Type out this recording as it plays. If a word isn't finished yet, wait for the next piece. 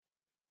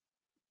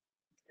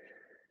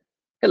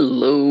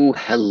Hello,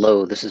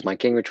 hello. This is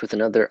Mike Gingrich with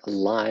another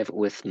Live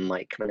with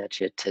Mike coming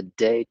at you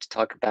today to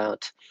talk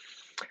about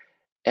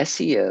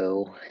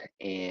SEO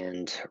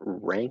and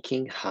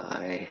ranking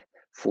high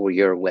for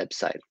your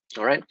website.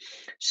 All right.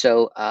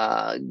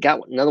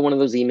 Got another one of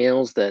those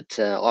emails that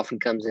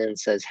often comes in and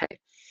says, "Hey,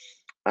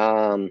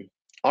 um,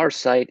 our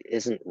site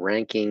isn't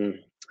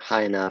ranking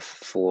high enough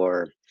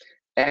for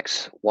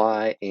X,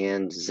 Y,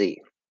 and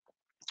Z.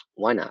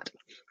 Why not?"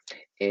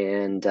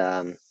 And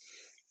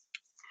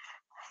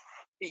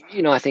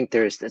I think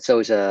it's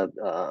always a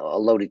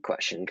loaded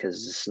question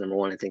because number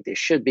one, I think they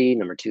should be.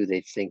 Number two,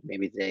 they think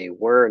maybe they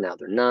were, now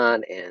they're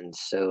not, and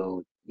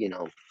so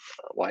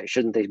why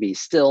shouldn't they be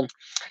still?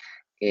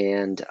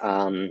 And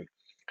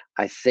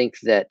I think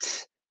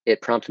that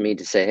it prompted me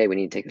to say, hey, we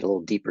need to take a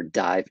little deeper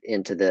dive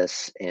into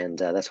this, and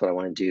that's what I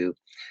want to do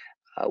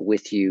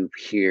with you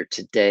here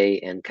today,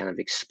 and kind of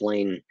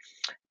explain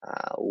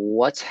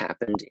what's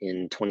happened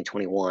in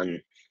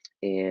 2021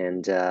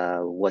 and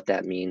what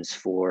that means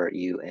for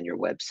you and your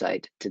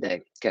website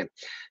today. Okay,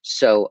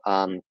 so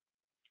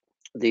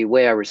the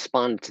way I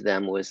responded to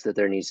them was that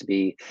there needs to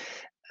be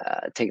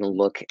taking a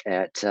look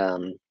at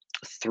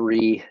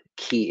three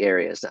key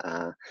areas.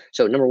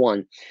 So number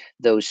one,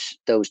 those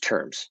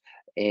terms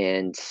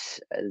and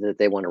that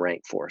they want to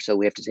rank for. So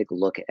we have to take a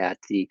look at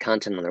the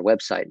content on their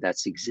website.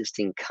 That's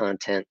existing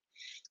content.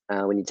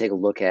 When you take a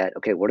look at,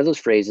 okay, what are those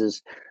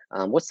phrases?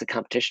 What's the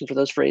competition for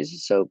those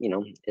phrases? So,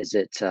 is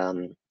it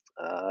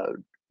uh,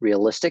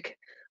 realistic?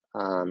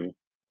 Um,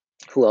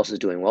 who else is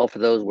doing well for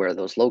those? Where are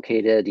those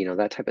located?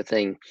 That type of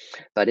thing.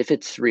 But if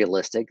it's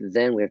realistic,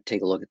 then we have to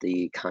take a look at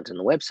the content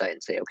on the website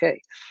and say,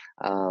 okay,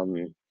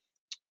 um,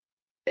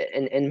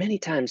 and many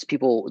times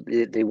people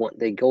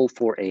they go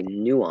for a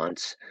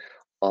nuance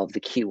of the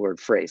keyword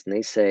phrase, and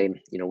they say,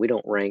 we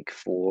don't rank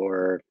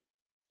for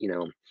you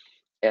know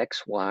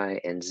X, Y,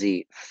 and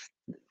Z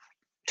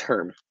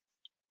term.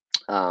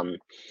 Um,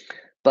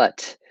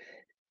 but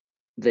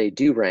they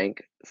do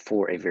rank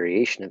for a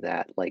variation of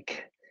that,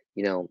 like,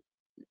 you know,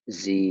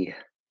 Z,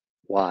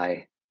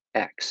 Y,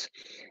 X.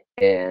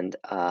 And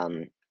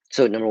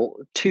so number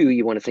two,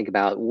 you want to think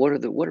about what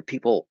are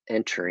people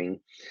entering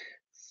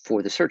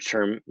for the search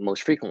term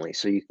most frequently.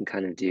 So you can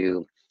kind of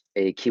do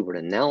a keyword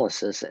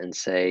analysis and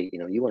say,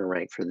 you want to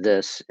rank for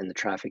this, and the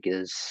traffic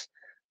is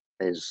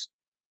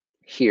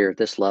here at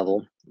this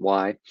level,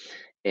 Y.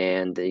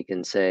 And you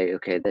can say,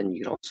 okay, then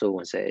you can also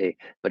want to say,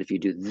 but if you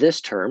do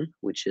this term,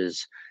 which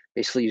is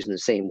basically using the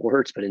same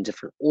words but in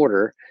different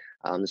order,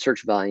 the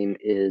search volume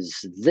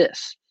is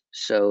this.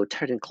 So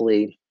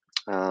technically,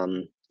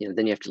 then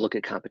you have to look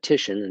at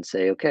competition and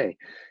say, okay,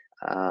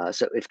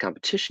 so if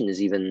competition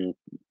is even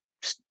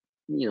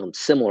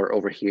similar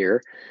over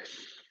here,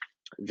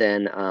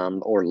 then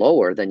or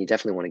lower, then you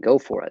definitely want to go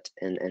for it.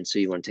 And so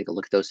you want to take a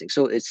look at those things.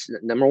 So it's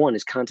number one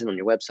is content on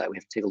your website. We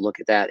have to take a look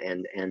at that,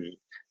 and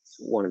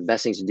one of the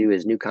best things to do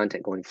is new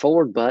content going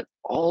forward, but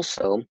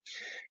also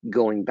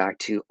going back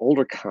to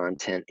older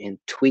content and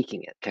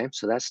tweaking it. Okay,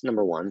 so that's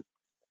number one.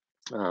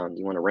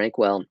 You want to rank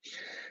well,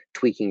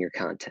 tweaking your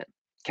content.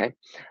 Okay,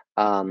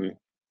 um,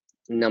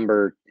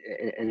 number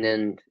and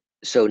then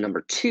so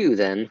number two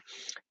then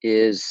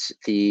is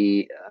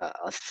the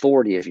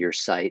authority of your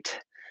site,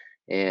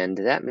 and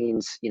that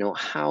means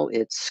how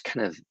it's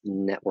kind of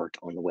networked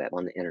on the web,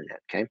 on the internet.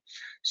 Okay,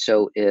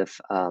 so if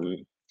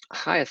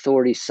high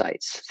authority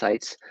sites,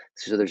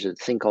 so there's a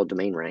thing called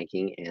domain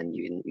ranking, and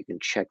you can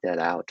check that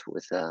out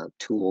with a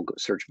tool,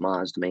 search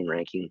Moz domain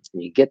ranking,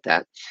 and you get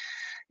that.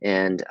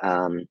 And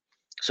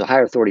so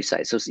higher authority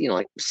sites, so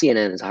like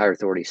CNN is a higher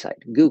authority site,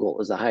 Google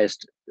is the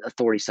highest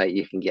authority site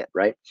you can get,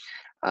 right?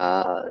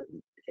 uh,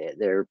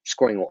 they're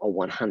scoring a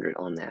 100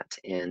 on that,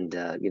 and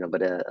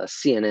but a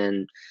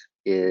CNN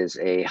is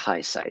a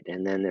high site,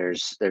 and then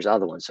there's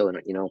other ones. So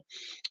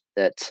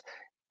that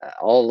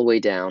all the way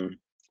down,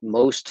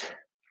 most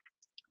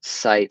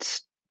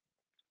sites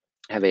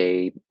have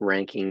a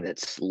ranking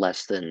that's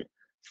less than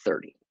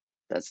 30.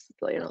 That's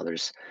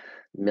there's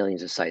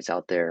millions of sites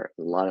out there.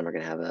 A lot of them are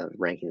going to have a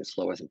ranking that's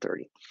lower than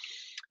 30.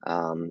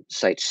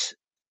 Sites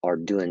are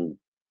doing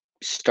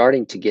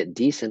starting to get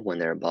decent when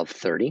they're above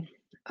 30.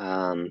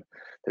 Um,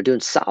 they're doing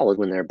solid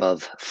when they're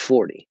above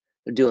 40.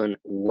 They're doing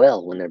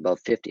well when they're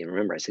above 50. And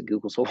remember, I said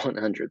Google's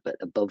 100, but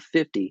above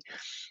 50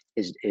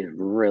 is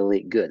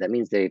really good. That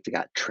means they've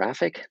got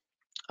traffic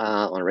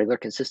on a regular,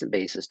 consistent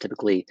basis,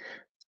 typically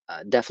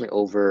definitely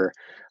over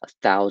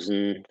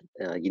 1,000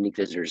 unique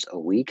visitors a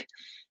week.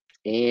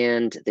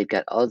 And they've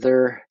got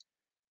other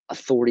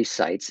authority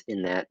sites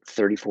in that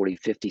 30, 40,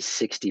 50,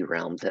 60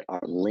 realm that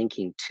are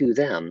linking to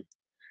them.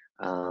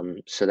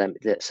 So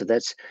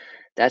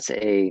that's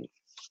a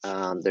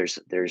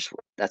there's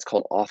that's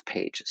called off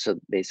page. So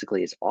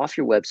basically, it's off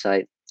your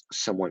website.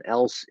 Someone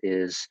else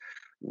is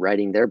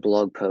writing their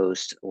blog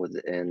post,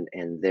 and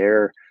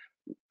they're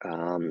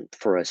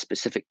for a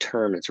specific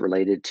term that's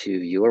related to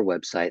your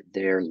website.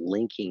 They're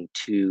linking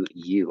to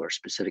you or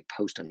specific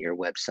post on your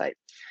website.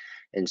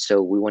 And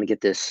so we want to get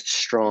this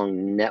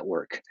strong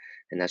network,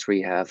 and that's where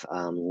you have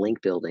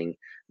link building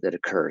that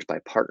occurs by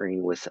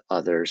partnering with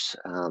others.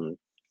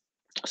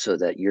 so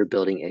that you're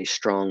building a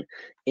strong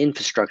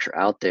infrastructure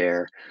out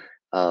there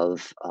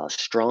of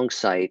strong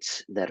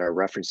sites that are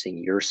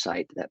referencing your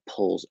site that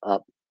pulls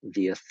up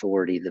the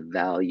authority, the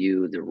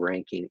value, the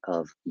ranking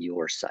of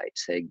your site.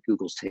 Say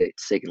Google's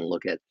taking a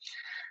look at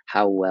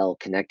how well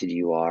connected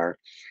you are,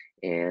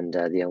 and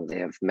they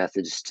have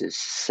methods to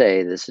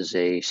say this is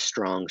a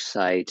strong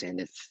site, and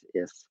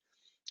if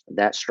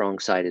that strong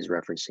site is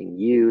referencing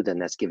you, then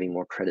that's giving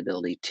more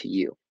credibility to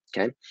you.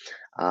 Okay.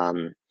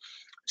 Um,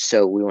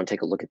 so we want to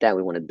take a look at that.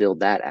 We want to build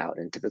that out,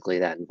 and typically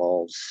that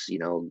involves,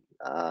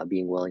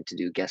 being willing to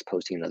do guest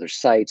posting in other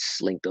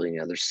sites, link building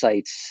in other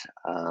sites,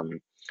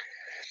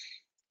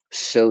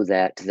 so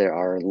that there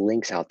are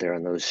links out there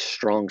on those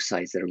strong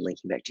sites that are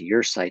linking back to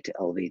your site to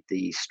elevate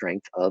the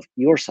strength of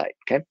your site.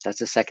 Okay, that's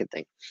the second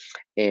thing,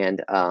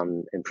 and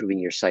improving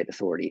your site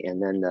authority.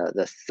 And then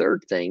the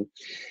third thing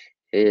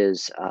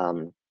is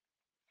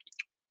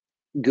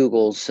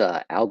Google's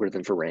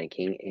algorithm for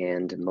ranking,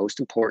 and most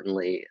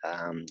importantly,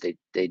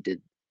 they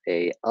did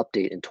a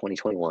update in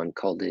 2021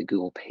 called the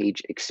Google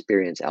Page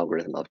Experience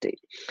Algorithm Update.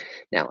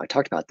 Now, I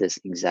talked about this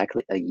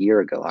exactly a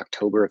year ago,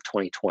 October of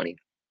 2020,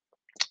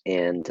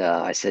 and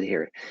I said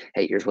here,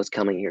 hey, here's what's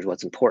coming, here's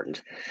what's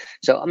important.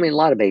 So, I mean, a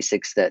lot of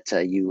basics that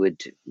you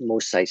would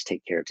most sites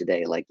take care of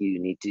today, like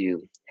you need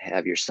to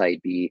have your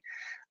site be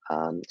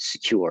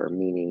secure,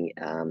 meaning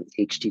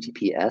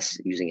HTTPS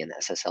using an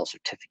SSL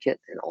certificate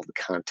and all the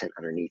content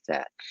underneath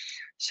that,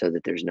 so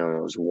that there's no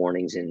those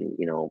warnings in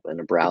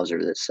a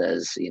browser that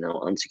says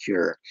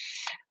unsecure.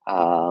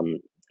 Um,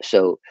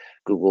 so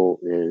Google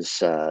is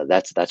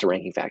that's a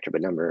ranking factor,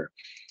 but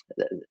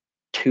the-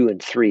 2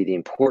 and 3, the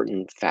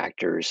important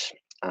factors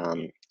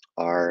um,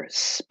 are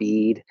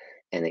speed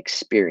and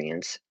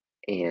experience,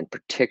 and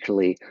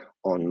particularly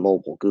on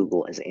mobile,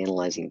 Google is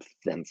analyzing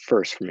them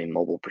first from a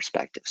mobile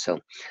perspective. So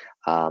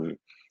um,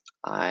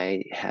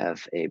 I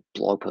have a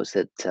blog post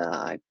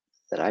that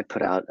I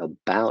put out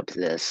about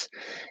this,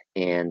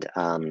 and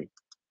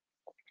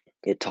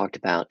it talked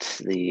about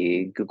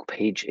the Google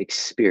Page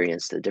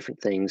Experience, the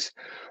different things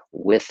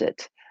with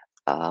it,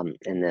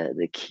 and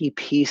the key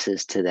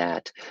pieces to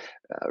that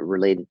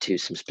related to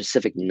some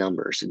specific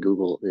numbers.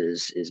 Google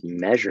is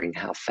measuring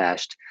how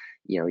fast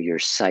your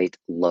site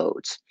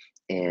loads,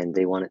 and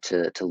they want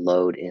it to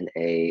load in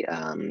a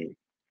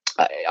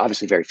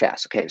obviously very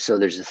fast. Okay, so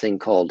there's a thing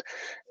called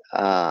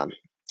um,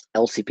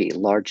 LCP,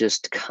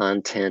 largest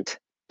content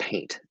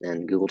paint,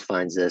 and Google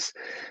defines this.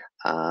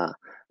 Uh,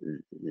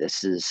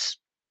 this is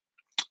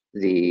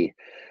the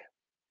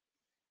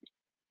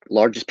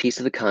largest piece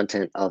of the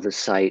content of the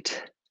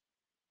site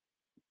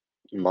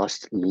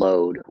must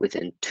load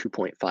within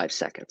 2.5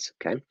 seconds.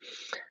 Okay,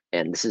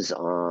 and this is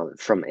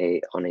from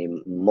a on a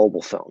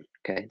mobile phone.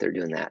 Okay, they're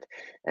doing that,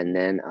 and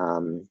then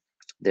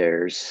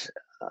there's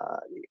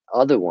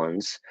other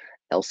ones,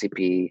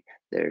 LCP.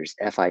 There's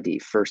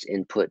FID, first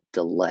input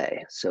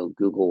delay. So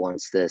Google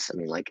wants this. I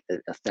mean, like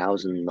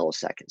 1,000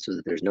 milliseconds, so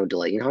that there's no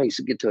delay. You know how you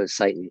get to a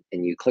site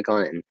and you click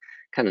on it and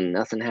kind of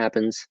nothing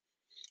happens,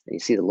 and you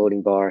see the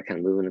loading bar kind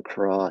of moving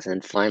across,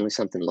 and finally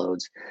something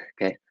loads.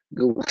 Okay,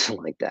 Google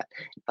doesn't like that.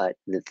 But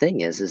the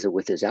thing is that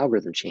with this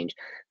algorithm change,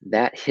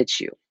 that hits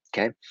you.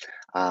 Okay,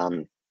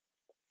 um,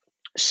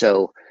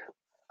 so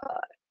uh,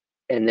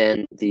 and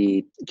then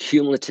the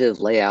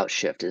cumulative layout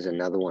shift is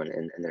another one,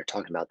 and they're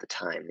talking about the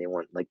time. They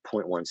want like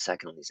 0.1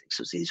 second on these things.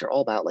 So these are all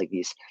about like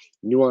these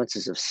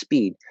nuances of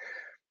speed,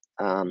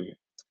 um,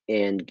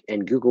 and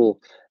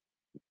Google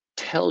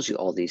tells you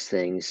all these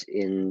things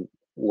in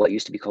what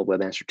used to be called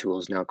Webmaster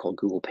Tools, now called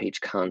Google Page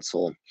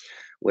Console,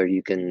 where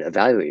you can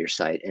evaluate your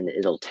site, and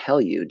it'll tell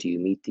you, do you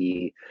meet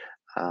the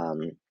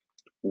um,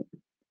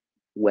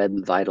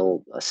 web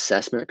vital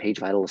assessment, page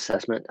vital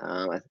assessment,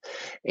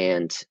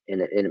 and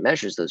it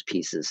measures those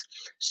pieces.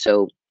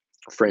 So,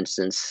 for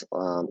instance,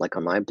 like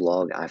on my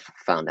blog, I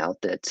found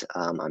out that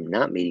I'm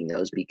not meeting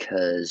those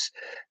because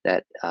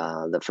that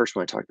the first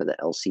one I talked about,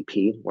 the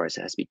LCP, where it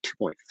has to be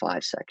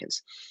 2.5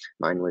 seconds.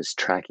 Mine was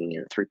tracking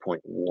in at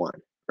 3.1,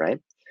 right?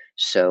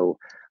 So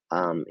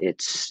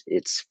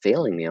it's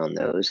failing me on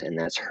those, and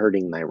that's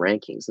hurting my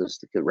rankings. Those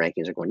the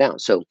rankings are going down.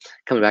 So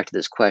coming back to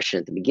this question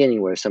at the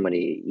beginning where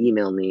somebody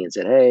emailed me and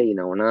said, hey,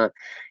 we're not,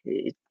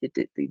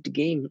 the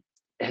game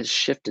has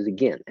shifted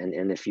again.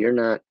 And if you're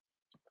not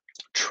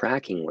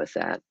tracking with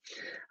that,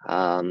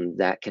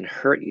 that can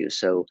hurt you.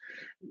 So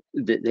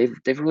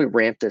they've really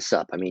ramped this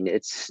up. I mean,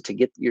 it's to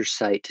get your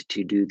site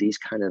to do these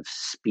kind of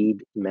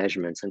speed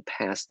measurements and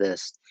pass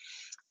this,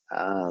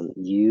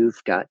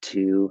 you've got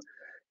to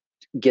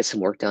get some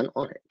work done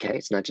on it. Okay.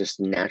 It's not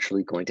just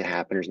naturally going to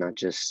happen. It's not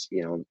just,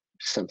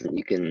 something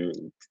you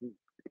can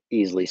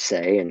easily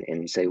say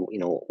and say,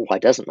 why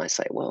doesn't my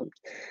site? Well,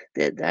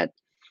 that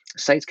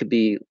sites could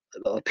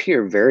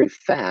appear very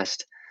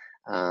fast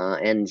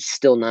and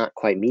still not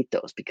quite meet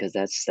those, because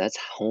that's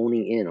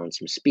honing in on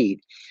some speed.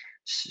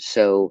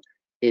 So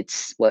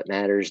it's what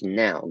matters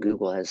now.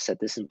 Google has set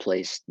this in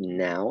place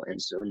now,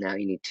 and so now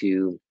you need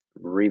to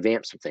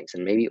revamp some things.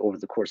 And maybe over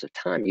the course of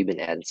time, you've been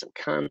adding some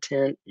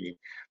content. And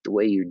the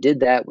way you did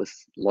that with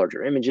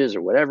larger images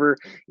or whatever,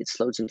 it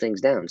slowed some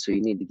things down. So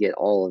you need to get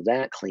all of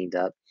that cleaned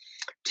up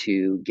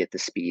to get the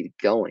speed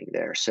going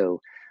there.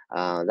 So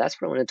that's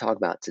what I want to talk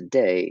about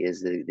today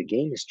is the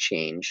game has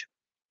changed,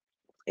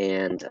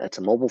 and it's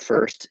a mobile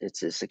first,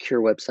 it's a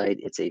secure website,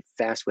 it's a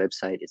fast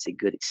website, it's a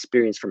good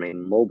experience from a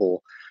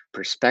mobile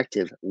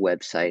perspective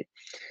website,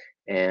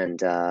 and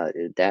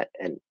that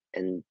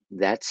and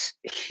that's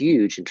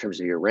huge in terms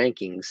of your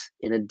rankings,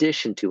 in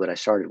addition to what I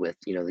started with,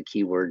 the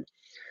keyword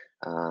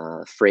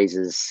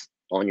phrases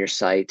on your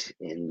site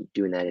and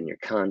doing that in your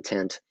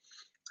content,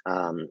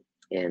 um,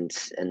 and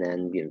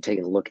then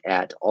taking a look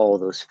at all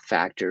those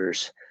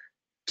factors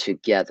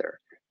together.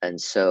 And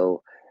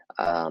so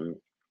um,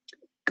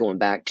 going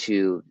back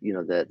to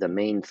the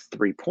main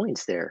 3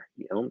 points there,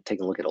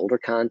 taking a look at older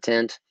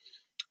content.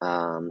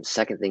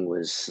 Second thing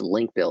was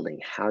link building,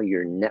 how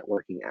you're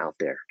networking out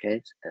there,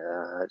 okay,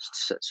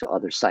 so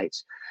other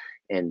sites.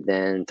 And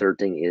then third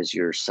thing is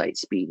your site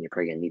speed, and you're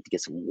probably going to need to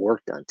get some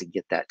work done to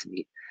get that to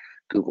meet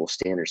Google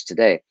standards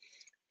today.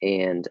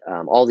 And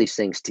all these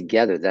things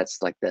together,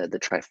 that's like the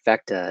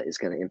trifecta, is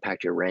going to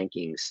impact your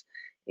rankings.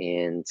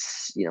 And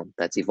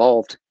that's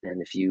evolved,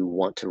 and if you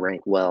want to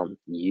rank well,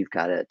 you've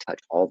got to touch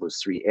all those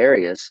three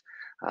areas.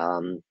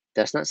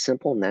 That's not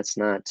simple, and that's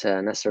not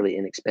necessarily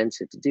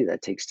inexpensive to do.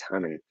 That takes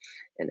time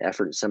and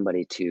effort, and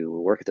somebody to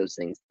work at those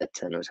things that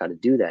knows how to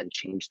do that and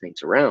change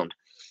things around.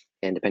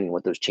 And depending on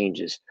what those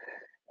changes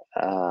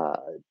uh,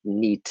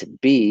 need to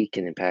be,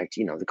 can impact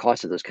the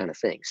cost of those kind of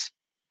things.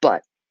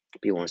 But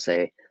if you want to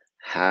say,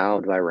 how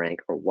do I rank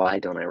or why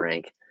don't I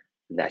rank,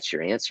 that's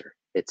your answer.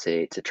 It's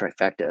a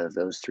trifecta of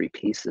those three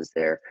pieces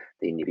there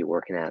that you need to be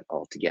working at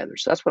all together.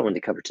 So that's what I wanted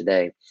to cover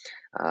today.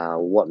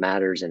 What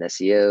matters in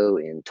SEO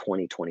in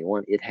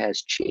 2021? It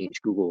has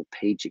changed. Google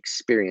page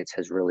experience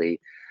has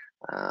really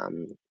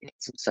hit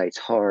some sites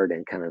hard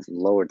and kind of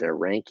lowered their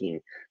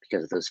ranking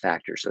because of those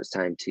factors. So it's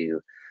time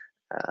to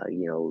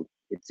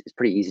it's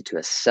pretty easy to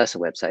assess a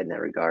website in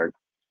that regard,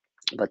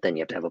 but then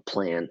you have to have a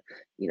plan,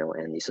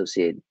 and the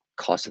associated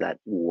cost of that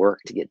work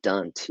to get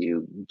done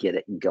to get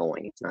it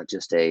going. It's not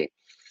just a,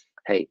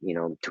 hey,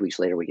 2 weeks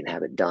later we can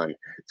have it done.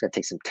 It's going to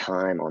take some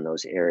time on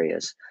those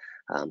areas.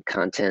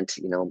 Content,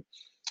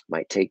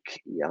 might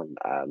take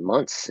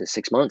months,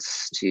 6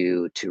 months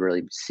to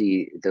really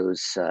see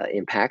those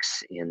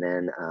impacts, and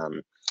then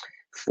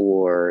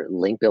for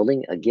link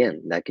building,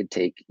 again, that could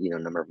take a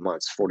number of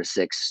months, 4 to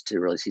 6, to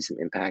really see some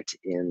impact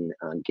in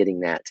getting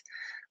that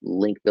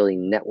link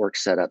building network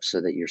set up so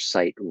that your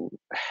site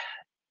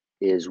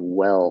is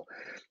well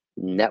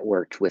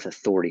networked with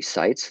authority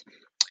sites.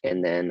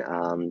 And then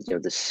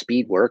the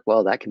speed work,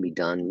 well, that can be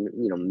done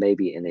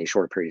maybe in a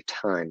shorter period of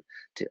time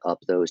to up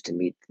those to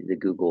meet the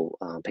Google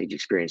page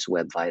experience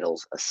web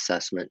vitals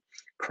assessment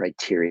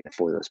criteria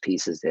for those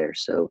pieces there.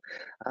 So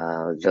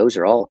those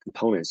are all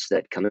components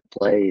that come into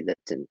play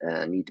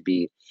that need to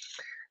be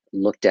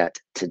looked at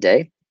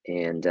today.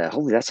 And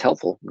hopefully that's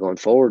helpful going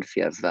forward. If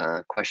you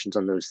have questions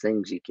on those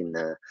things, you can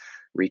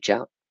reach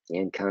out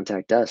and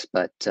contact us.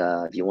 But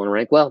if you want to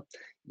rank well,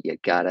 you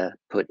gotta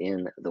put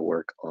in the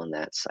work on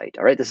that site.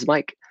 All right, this is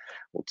Mike.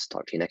 We'll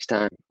talk to you next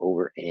time.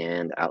 Over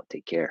and out.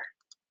 Take care.